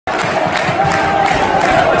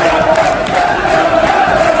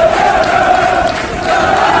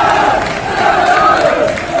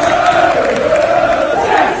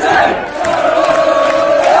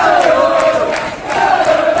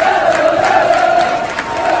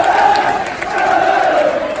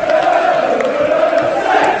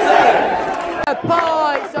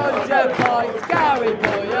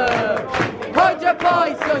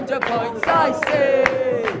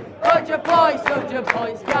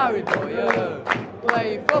Harry Potter.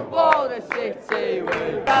 Play football, the city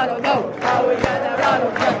way. I don't know how we get there, I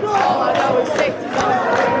don't care. All I know is 60's on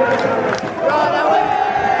the way. Run away,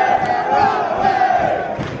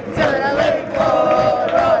 to the Liverpool,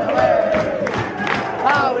 run away.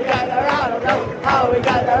 How we get there, I don't know. How we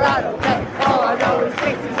get there, I don't care. All I know is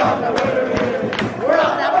 60's on the way.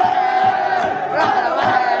 Run away,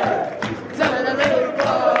 to the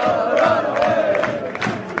Liverpool, run away.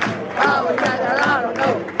 How we get there, I don't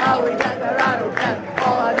know. How we get there, I don't care.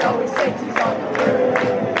 All I know is 60's on the way.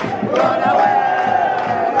 Run away,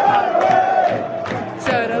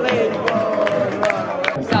 to the Liverpool, run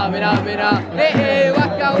away. Stamina, hey,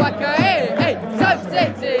 waka waka, hey, South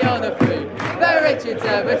City on the free. Very Richard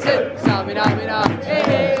Everton, Stamina,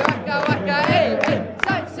 hey, waka waka, hey,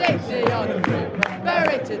 South City on the free. Very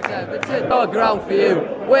Richard Everton. Your ground for you,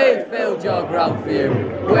 we filled your ground for you.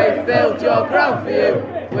 We filled your ground for you.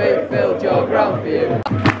 We filled your ground for you.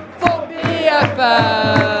 Fuck the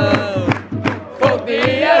EFL! Fuck the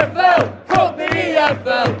EFL! Fuck the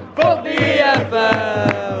EFL! Fuck the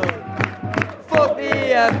EFL! Fuck the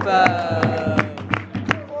EFL!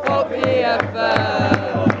 Fuck the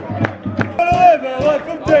EFL! Life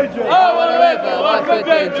from danger. I wanna live a life of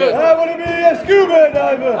danger. I wanna be a scuba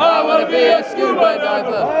diver. I wanna be a scuba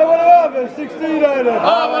diver. I wanna have a 16-ider.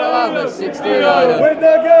 I wanna have a 16-ider. With the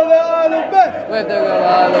girl that I love best. With the girl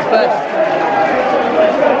I love best.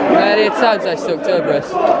 Many times I stuck to her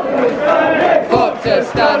breast. Fucked her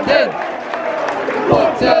standing.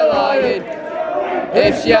 Fucked her lying.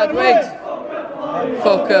 If she had wings,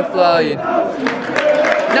 fuck her flying.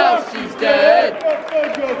 Now she's dead.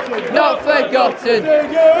 Not forgotten.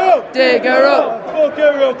 Dig her up. Fuck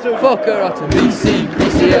her rotten. Fuck her rotten. BC,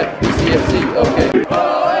 BCF, BCFC, okay.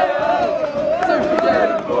 Oh, hey, oh.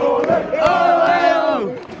 Oh, hey,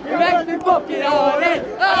 oh. It makes me fucking on it.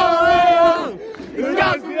 Oh, hey, oh. It's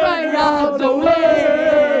got to play all the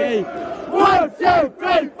way. 1, 2,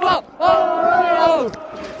 3, 4. Oh, hey, oh.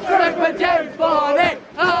 Strike my James Bond it.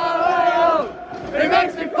 Oh, hey, oh. It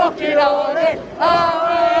makes me fucking on it. Oh,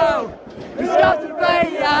 hey, oh. It's got to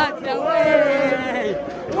play out the way.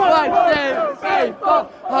 1, 2, 3, 4.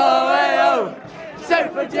 Oh, hey, oh.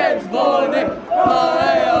 Super James Bond it. Oh,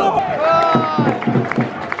 hey, oh.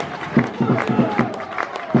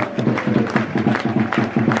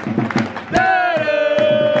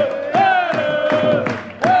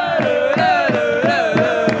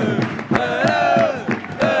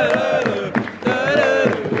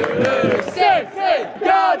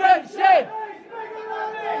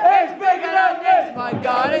 My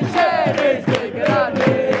garden shed is bigger than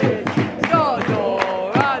this. Your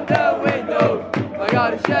door and the window. My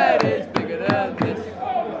garden shed is bigger than this. A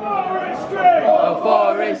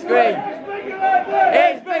forest green.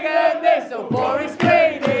 It's bigger than this. A forest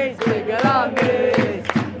green is bigger than this.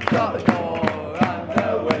 Got the door and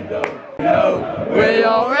the window. No, we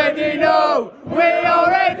already know. We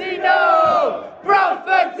already know.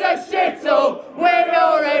 Bradford's a shithole. We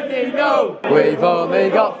already know. We've only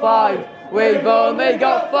got 5. We've only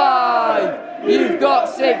got 5. You've got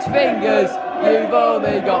 6 fingers. You've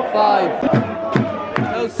only got 5.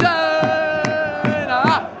 No son,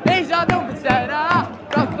 he's our number 10.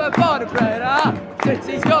 Bradford born and bred.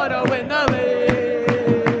 City's gonna win the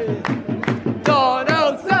league.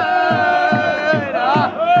 Donald son,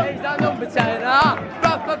 he's our number 10.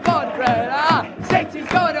 Bradford born and bred. City's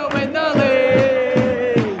gonna win the league.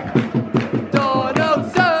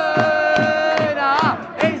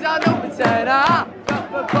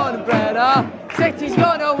 City's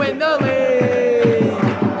gonna win the league.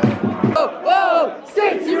 Oh, oh,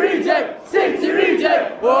 City reject, City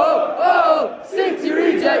reject. Oh, oh, City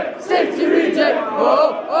reject, City reject.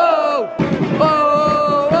 Oh, oh,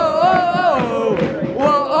 oh, oh, oh, oh,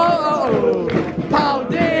 oh, oh,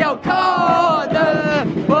 Poundy O'Connor.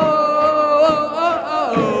 Oh, oh,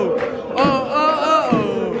 oh, oh, oh,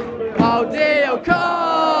 oh, Poundy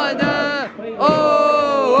O'Connor.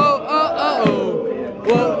 Oh, oh, oh, oh,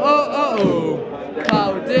 oh, oh, oh.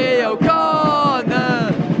 Poundy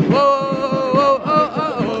O'Connor. Oh, oh, oh,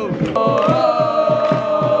 oh, oh, oh,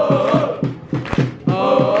 oh, oh,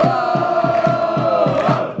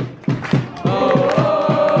 oh,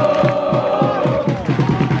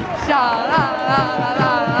 sha la la la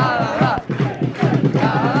la la la, la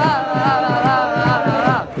la la la la la,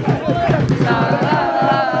 la la la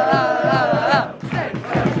la la la.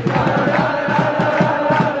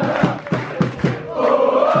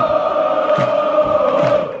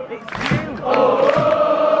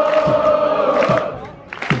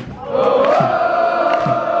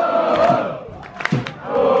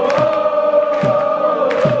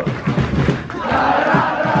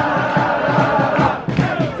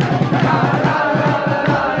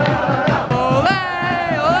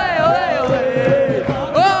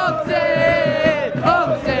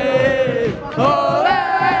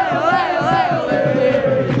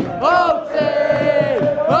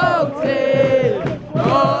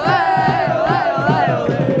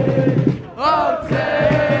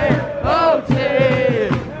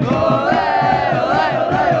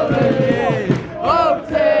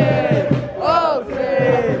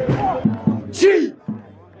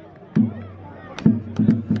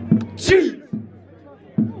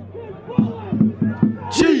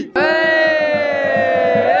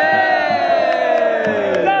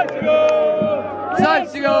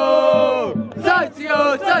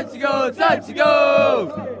 go, time to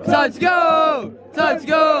go, time to go, time to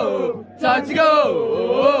go, time to go.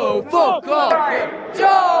 Oh, fuck off.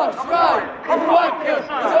 Josh right, he's a wanker,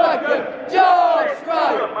 he's a wanker. Josh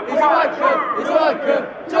right, he's a wanker, he's a wanker.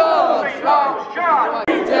 Josh right,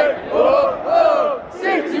 he's a wanker. Oh, oh,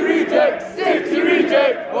 City reject, City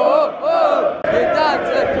reject. Oh, oh, your dad's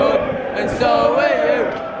a cunt, and so are you.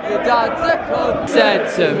 Your dad's a cunt. Said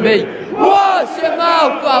to me, wash your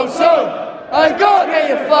mouth out, son. And go get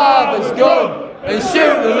your father's gun and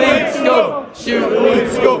shoot the lead scum. Shoot the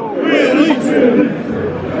lead scum. We're lead scum.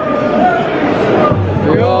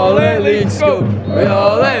 We all ain't lead scum. We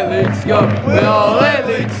all ain't lead scum. We all ain't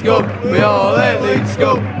lead scum. We all ain't lead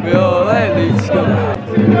scum. We all ain't lead scum.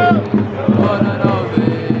 One and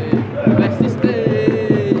only, bestest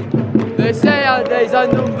thing. They say our days are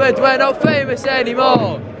numbered, we're not famous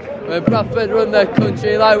anymore. When Bradford run the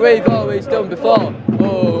country like we've always done before.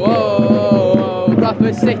 Oh, oh, oh,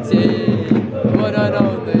 Bradford City, one and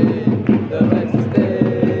only, the best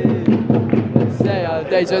thing. They say our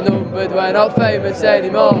days are numbered, we're not famous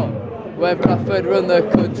anymore. When Bradford run the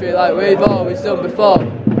country like we've always done before.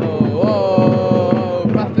 Oh, oh, oh,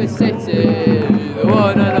 Bradford City, the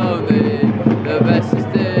one and only, the best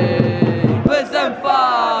thing. Listen,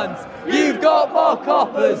 fans, you've got more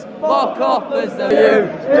coppers than you.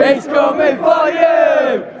 He's coming for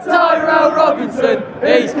you. Tyrell Robinson,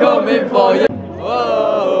 he's coming for you.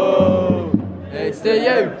 Whoa, it's to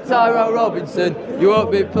you, Tyrell Robinson. You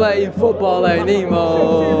won't be playing football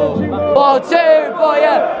anymore. 4-2, boy,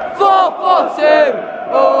 yeah. 4-4-2.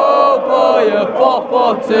 Oh, boy, yeah.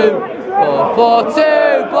 4-4-2.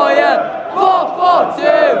 4-4-2, boy, yeah.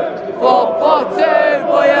 4-4-2. 4-4-2,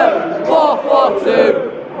 boy, yeah.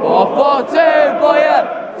 4-4-2. 4-4-2, boy,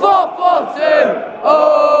 yeah. 4-4-2,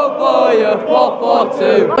 oh boy, you're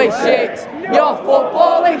 4-4-2. Holy shit, your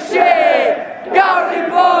football is shit. Gary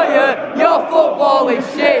Boyer, your football is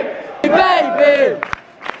shit. Baby,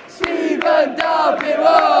 Stephen Darby,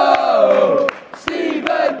 whoa.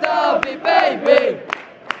 Stephen Darby, baby.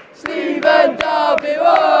 Stephen Darby,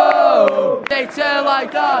 whoa. They tell I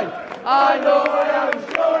die. I know I am,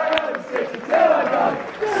 sure I am, sick till I die.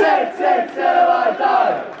 Sick till I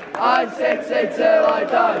die. I'm sick till I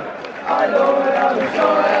die. I know I am, sure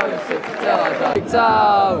I am, sick till I die. Kicked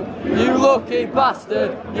out, you lucky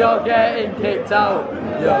bastard, you're getting kicked out.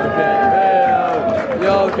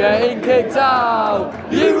 You're getting kicked out.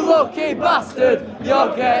 You lucky bastard,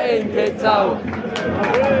 you're getting kicked out.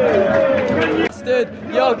 Bastard,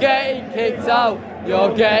 you're getting kicked out.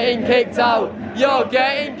 You're getting kicked out. You're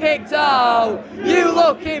getting kicked out. You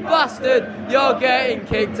lucky bastard, you're getting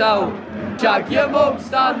kicked out. Shag your mum,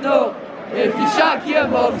 stand up. If you shag your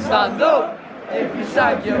mum, stand up. If you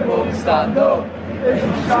shag your mum, stand up. If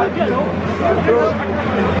you shag your mum, stand up.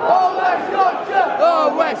 Oh, West Yorkshire!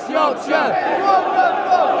 Oh, West Yorkshire!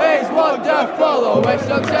 It's wonderful! Oh, West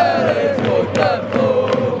Yorkshire is wonderful!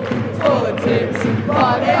 It's full of tits,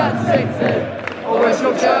 funny and sexy. Oh, West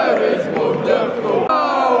Yorkshire is wonderful!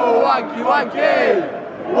 Oh, wanky, wanky!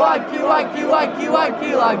 Wanky, wanky, wanky, wanky,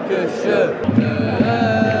 Lancashire!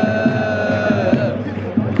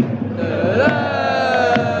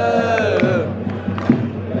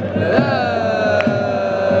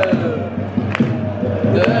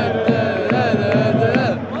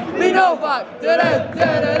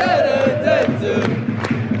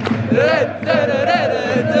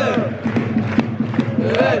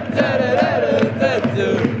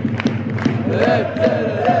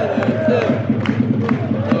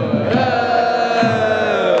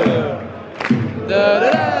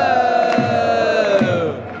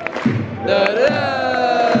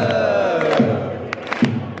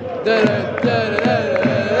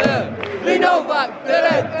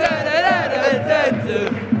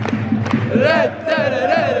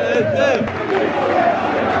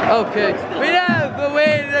 Okay, we never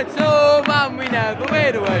win at all, man, we never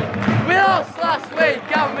win away. We lost last week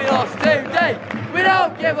and we lost today. We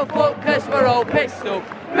don't give a fuck cause we're all pissed up.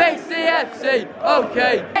 BCFC,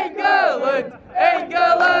 okay. England,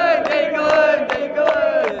 England, England,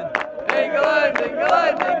 England, England,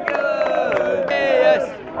 England, England. Yes,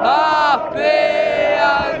 happy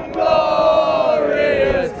and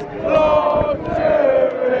glorious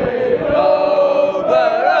victory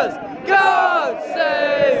over us. God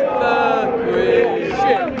save the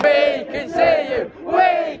Queen. We can see you,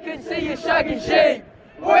 we can see you shagging sheep.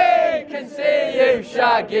 We can see you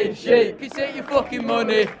shagging sheep. You can stick your fucking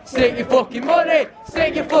money, stick your fucking money,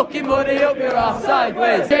 stick your fucking money up your ass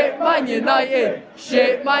sideways. Shit Man United,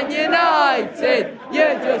 shit Man United.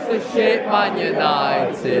 You're just a shit Man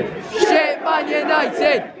United. Shit Man Man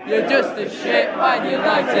United, you're just a shit Man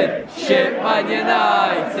United. Shit Man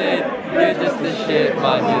United, you're just a shit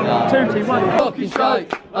Man United. 2-1. Fucking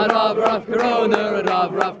shite. I'd rather have Corona, I'd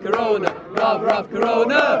rather have Corona, rather have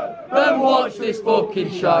Corona than watch this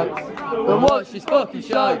fucking shite. Than watch this fucking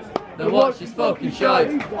shite. Then watch this fucking shite.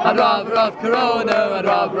 I'd rather have Corona, I'd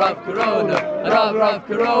rather have Corona, I'd rather have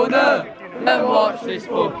Corona than watch this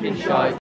fucking shite.